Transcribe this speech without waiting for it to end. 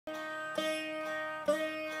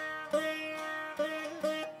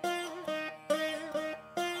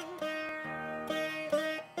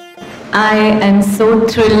I am so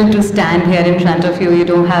thrilled to stand here in front of you. You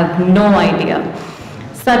don't have no idea.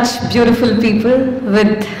 Such beautiful people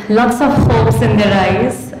with lots of hopes in their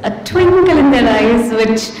eyes, a twinkle in their eyes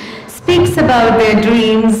which speaks about their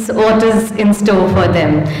dreams, what is in store for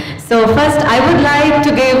them. So first, I would like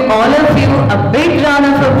to give all of you a big round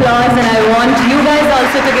of applause, and I want you guys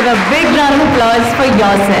also to give a big round of applause for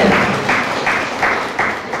yourself.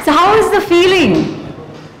 So how is the feeling?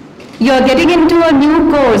 You're getting into a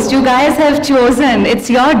new course. You guys have chosen. It's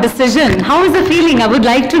your decision. How is the feeling? I would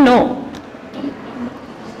like to know.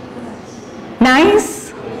 Nice?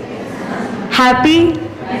 Happy?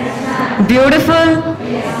 Beautiful?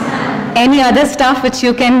 Any other stuff which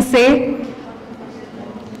you can say?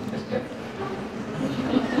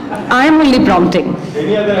 I'm only prompting.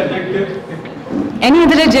 Any other adjective? Any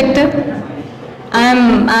other adjective?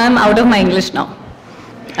 I'm out of my English now.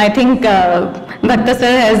 I think Bhakta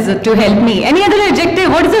sir has to help me. Any other adjective?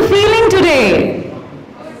 What is the feeling today?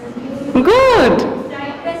 Good.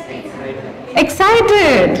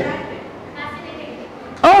 Excited.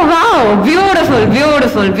 Oh wow, beautiful,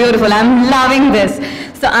 beautiful, beautiful. I'm loving this.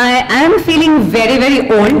 So I am feeling very, very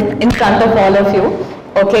old in front of all of you.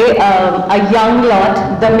 Okay, a young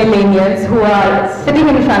lot, the millennials who are sitting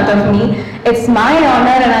in front of me. It's my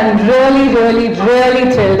honor and I'm really, really,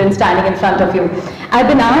 really thrilled in standing in front of you. I've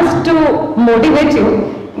been asked to motivate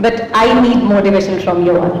you, but I need motivation from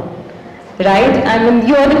you all. Right? I mean,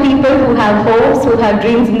 you're the people who have hopes, who have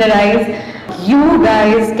dreams in their eyes. You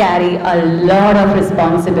guys carry a lot of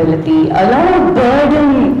responsibility, a lot of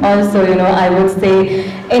burden also, I would say,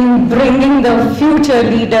 in bringing the future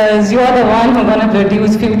leaders. You're the one who's going to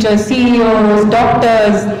produce future CEOs,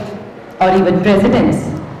 doctors, or even presidents.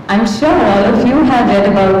 I'm sure all of you have read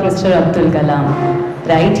about Mr. Abdul Kalam,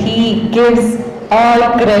 right? He gives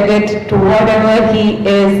all credit to whatever he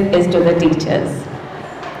is to the teachers,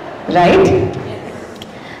 right?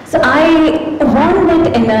 So I want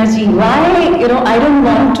that energy. Why, I don't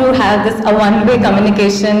want to have this a one-way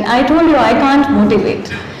communication. I told you I can't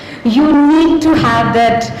motivate. You need to have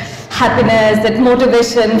that happiness, that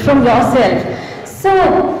motivation from yourself.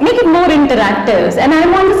 So make it more interactive. And I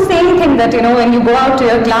want the same thing that, when you go out to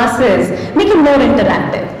your classes, make it more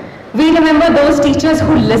interactive. We remember those teachers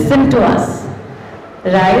who listened to us,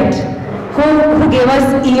 right? Who gave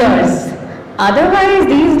us ears. Otherwise,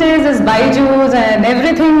 these days is Byju's and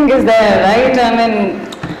everything is there, right? I mean,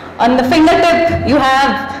 on the fingertip, you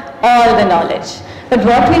have all the knowledge. But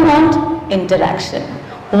what we want? Interaction.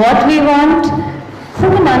 What we want? Who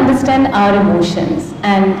can understand our emotions?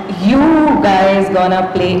 And you guys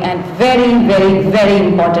gonna play a very, very, very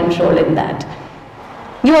important role in that.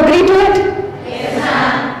 You agree to it? Yes,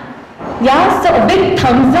 ma'am. Yeah, so a big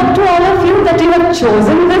thumbs up to all of you that you have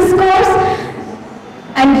chosen this course.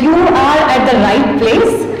 And you are at the right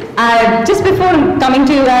place. Just before coming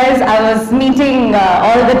to you guys, I was meeting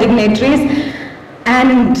all the dignitaries,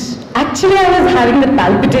 and actually I was having the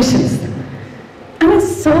palpitations. I mean,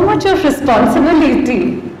 so much of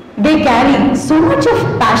responsibility they carry, so much of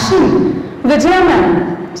passion. Vijaya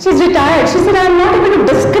ma'am, she's retired. She said, I'm not able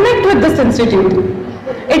to disconnect with this institute.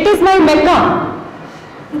 It is my Mecca.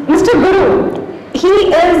 Mr. Guru, he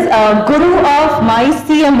is a guru of my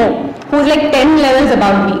CMO. Who's like 10 levels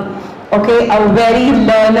above me, okay, a very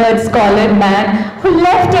learned, scholar man who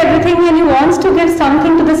left everything and he wants to give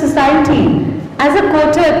something to the society. As a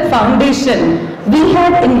Kotak Foundation, we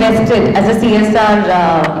have invested as a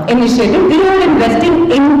CSR initiative, we are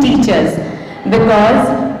investing in teachers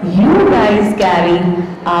because you guys carry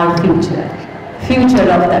our future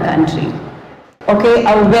of the country. Okay,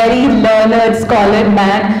 a very learned, scholar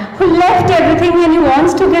man who left everything and he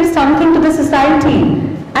wants to give something to the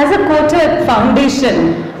society. As a Kotak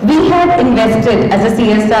Foundation, we have invested as a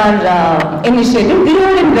CSR initiative, we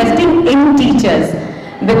are investing in teachers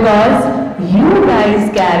because you guys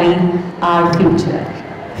carry our future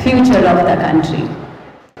of the country.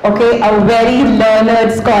 Okay, a very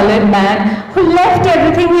learned, scholar man who left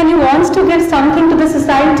everything and he wants to give something to the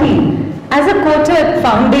society. As a Kotak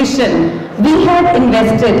Foundation, we have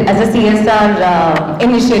invested as a CSR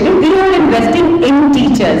initiative, we are investing in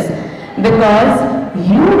teachers because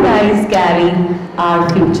you guys carry our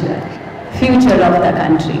future of the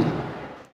country.